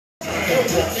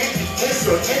Ladies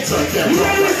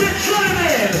and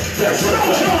gentlemen,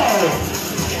 JoJo.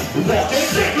 Walk and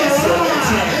sit the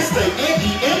line.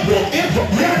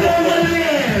 You know what it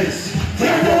is.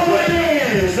 You know what it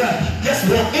is. Yes,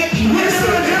 walk in.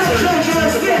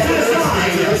 JoJo, stick to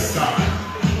the side.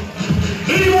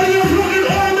 Anybody else looking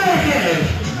all naked?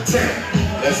 10.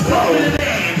 Let's go. Walk in the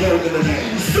name. Walk in the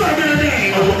name. Serve in the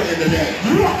name. Walk in the name.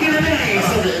 Walk in the name.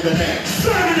 Serve in the name.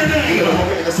 Serve in the name.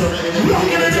 Walk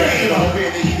in the name. Walk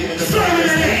in the name. Serve in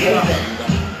the name.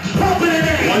 Pump in the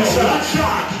name. One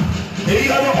shot. Any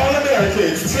other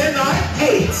All-Americans? 10, 9,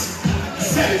 8,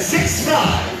 7, 6, 5,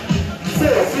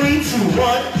 4, 3, 2,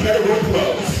 1. Category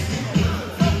closed.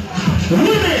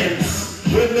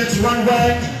 Women's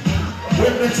runway.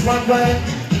 Women's runway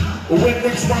 10,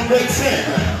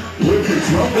 women's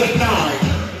runway 9,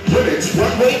 women's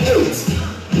runway 8,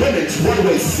 women's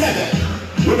runway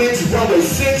 7, women's runway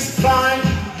 6, 5,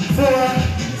 4,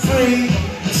 3,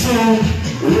 2,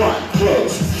 1,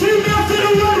 close. Female to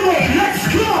the runway, let's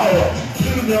go!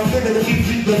 Female figure the feet,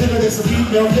 female figure the feet,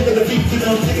 female figure the feet,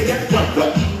 female figure that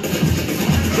runway.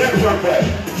 That runway.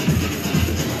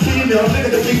 Female figure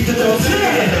the feet, female figure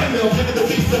the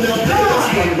feet, female figure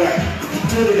this runway.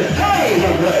 Hey!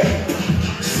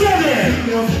 7,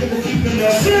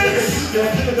 6,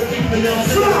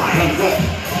 5,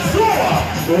 4,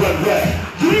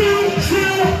 3, 2,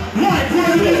 1.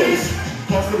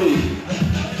 Pause the lead.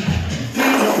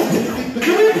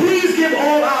 Can we please give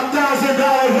all our $1,000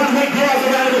 runway girls a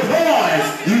round of applause?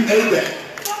 You ate that.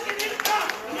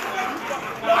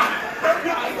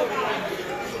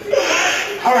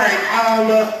 All right.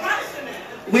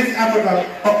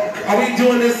 Are we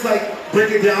doing this like?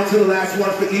 Break it down to the last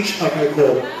one for each. Okay,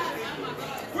 cool.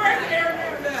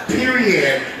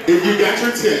 Period. If you got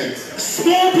your 10s.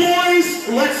 Small boys,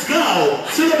 let's go.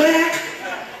 To the back.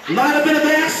 Line up in the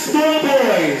back, small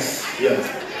boys. Yes.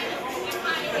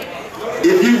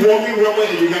 If you walking runway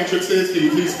and you got your 10s, can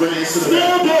you please bring it to the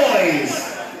back? Small boys.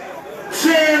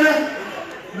 10,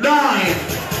 9.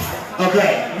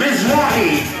 Okay, Ms.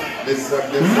 Rocky.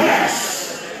 Wes.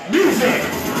 Music.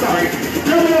 Sorry.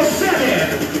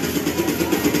 007.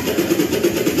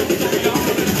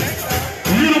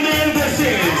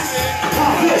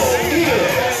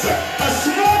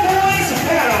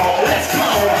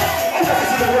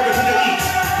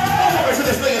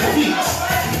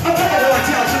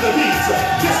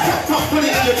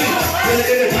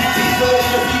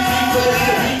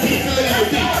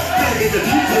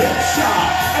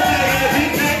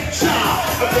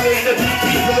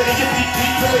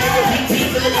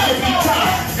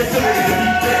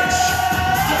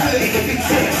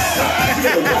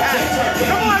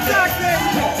 Come on, Doctor!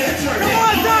 Come on, Doctor! Come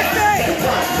on, Doctor!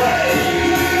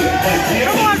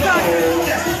 Come on, Doctor!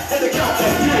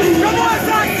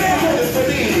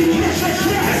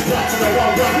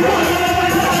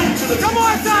 Come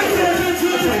on, Doctor!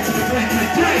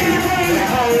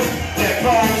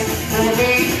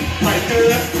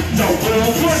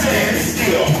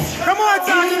 Come on,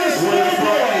 Doctor!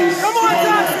 Come on,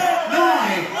 Doctor!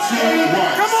 9, 2, 1.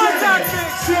 Come on, Doctor!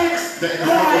 6, 5,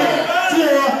 4,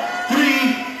 3,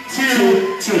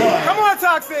 2, 1. Come on,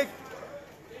 Toxic!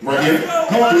 Right here.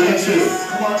 Come on, judges.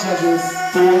 Come on, judges.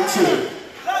 4, 2.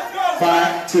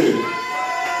 5, 2.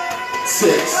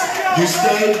 6. You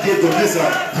stay, give the RZA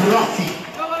Rocky.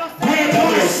 Big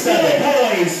boys, 7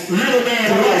 boys, little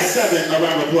man, 7. A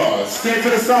round of applause. Stay to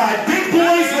the side. Big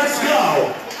boys, let's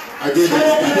go. I did that.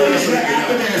 Small boys, you're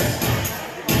after this.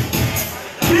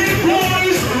 Big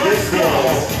boys, let's go.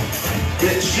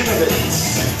 Bitch, you better eat.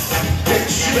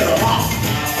 Bitch, you better walk.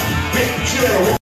 Bitch, you better walk.